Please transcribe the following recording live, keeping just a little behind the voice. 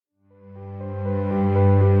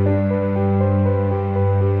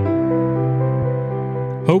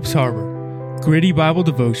Hope's Harbor, Gritty Bible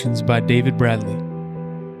Devotions by David Bradley.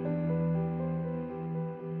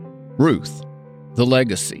 Ruth, the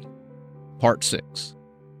Legacy, Part 6.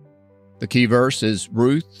 The key verse is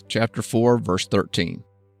Ruth chapter 4, verse 13.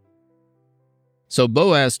 So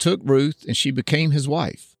Boaz took Ruth, and she became his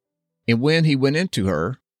wife. And when he went into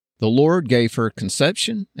her, the Lord gave her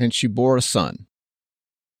conception, and she bore a son.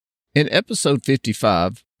 In episode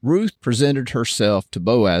 55, Ruth presented herself to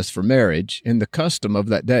Boaz for marriage in the custom of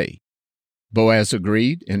that day. Boaz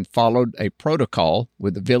agreed and followed a protocol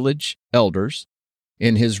with the village elders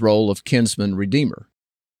in his role of kinsman redeemer.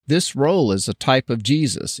 This role is a type of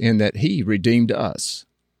Jesus in that he redeemed us.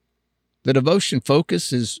 The devotion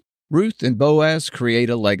focus is Ruth and Boaz create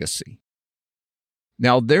a legacy.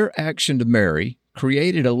 Now, their action to marry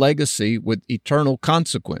created a legacy with eternal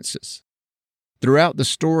consequences. Throughout the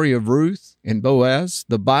story of Ruth and Boaz,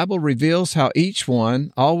 the Bible reveals how each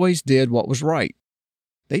one always did what was right.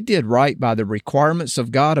 They did right by the requirements of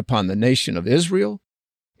God upon the nation of Israel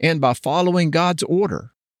and by following God's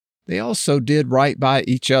order. They also did right by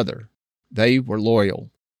each other. They were loyal.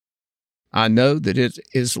 I know that it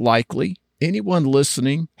is likely anyone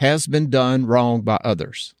listening has been done wrong by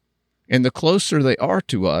others, and the closer they are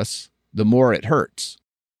to us, the more it hurts.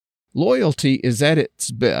 Loyalty is at its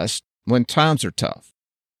best when times are tough.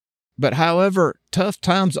 But however, tough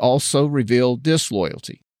times also reveal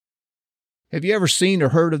disloyalty. Have you ever seen or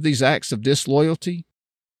heard of these acts of disloyalty?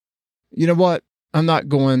 You know what? I'm not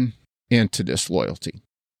going into disloyalty.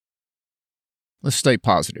 Let's stay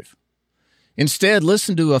positive. Instead,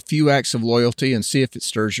 listen to a few acts of loyalty and see if it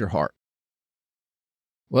stirs your heart.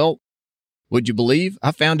 Well, would you believe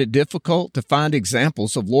I found it difficult to find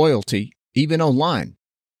examples of loyalty even online?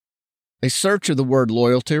 A search of the word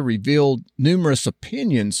loyalty revealed numerous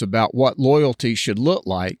opinions about what loyalty should look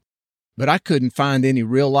like, but I couldn't find any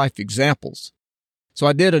real-life examples. So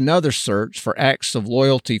I did another search for acts of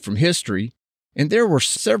loyalty from history, and there were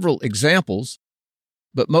several examples,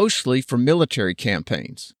 but mostly from military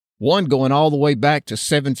campaigns, one going all the way back to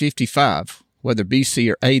 755, whether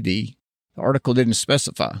BC or AD. The article didn't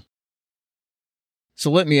specify.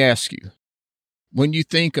 So let me ask you, when you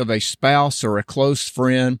think of a spouse or a close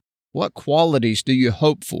friend, what qualities do you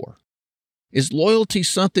hope for? Is loyalty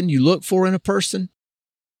something you look for in a person?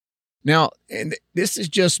 Now, and this is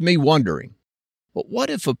just me wondering, but what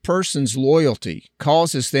if a person's loyalty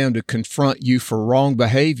causes them to confront you for wrong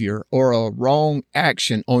behavior or a wrong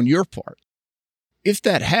action on your part? If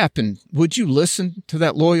that happened, would you listen to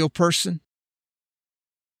that loyal person?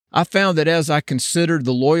 I found that as I considered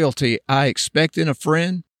the loyalty I expect in a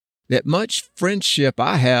friend, that much friendship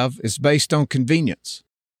I have is based on convenience,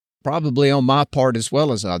 probably on my part as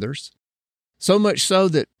well as others. So much so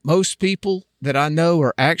that most people that I know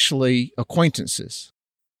are actually acquaintances.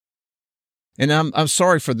 And I'm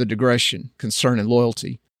sorry for the digression concerning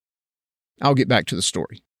loyalty. I'll get back to the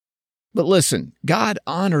story. But listen, God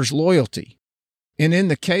honors loyalty. And in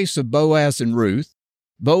the case of Boaz and Ruth,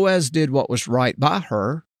 Boaz did what was right by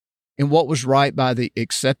her and what was right by the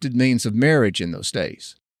accepted means of marriage in those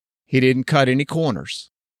days. He didn't cut any corners.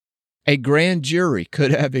 A grand jury could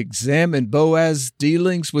have examined Boaz's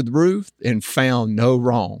dealings with Ruth and found no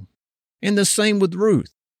wrong. And the same with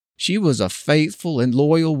Ruth. She was a faithful and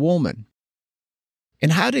loyal woman.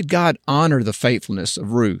 And how did God honor the faithfulness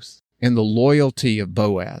of Ruth and the loyalty of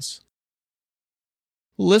Boaz?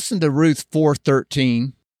 Listen to Ruth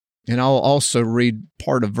 4:13, and I'll also read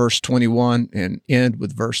part of verse 21 and end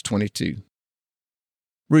with verse 22.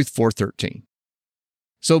 Ruth 4:13.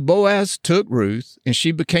 So Boaz took Ruth, and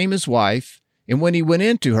she became his wife, and when he went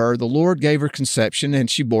into her, the Lord gave her conception,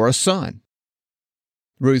 and she bore a son.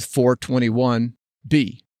 Ruth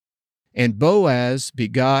 4:21b. And Boaz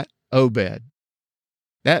begot Obed.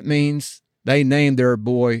 That means they named their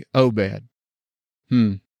boy Obed.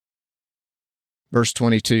 Verse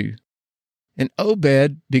 22. And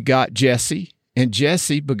Obed begot Jesse, and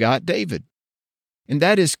Jesse begot David. And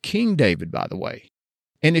that is King David, by the way.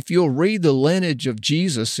 And if you'll read the lineage of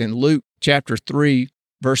Jesus in Luke chapter 3,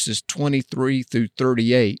 verses 23 through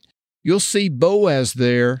 38, you'll see Boaz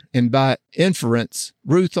there, and by inference,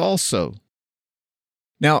 Ruth also.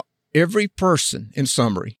 Now, every person, in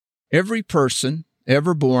summary, every person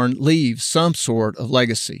ever born leaves some sort of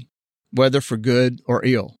legacy, whether for good or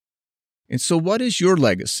ill. And so what is your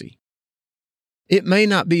legacy? It may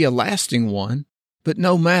not be a lasting one, but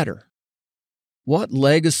no matter. What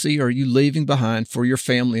legacy are you leaving behind for your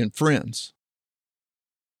family and friends?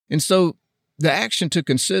 And so the action to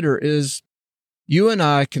consider is you and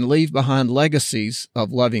I can leave behind legacies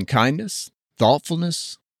of loving kindness,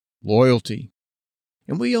 thoughtfulness, loyalty.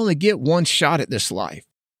 And we only get one shot at this life.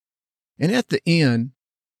 And at the end,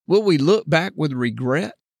 Will we look back with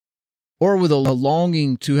regret or with a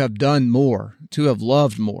longing to have done more, to have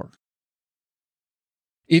loved more?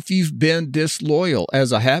 If you've been disloyal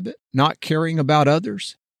as a habit, not caring about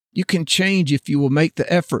others, you can change if you will make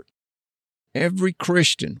the effort. Every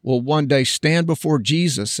Christian will one day stand before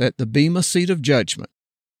Jesus at the bema seat of judgment,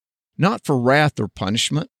 not for wrath or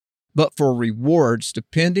punishment, but for rewards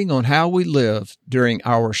depending on how we live during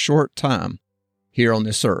our short time here on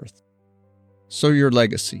this earth. So your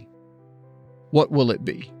legacy, what will it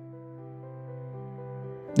be?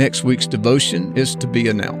 Next week's devotion is to be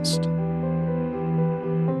announced.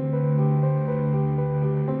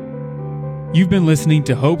 You've been listening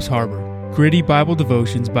to Hope's Harbor, Gritty Bible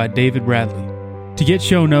Devotions by David Bradley. To get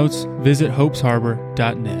show notes, visit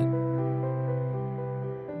hopesharbor.net.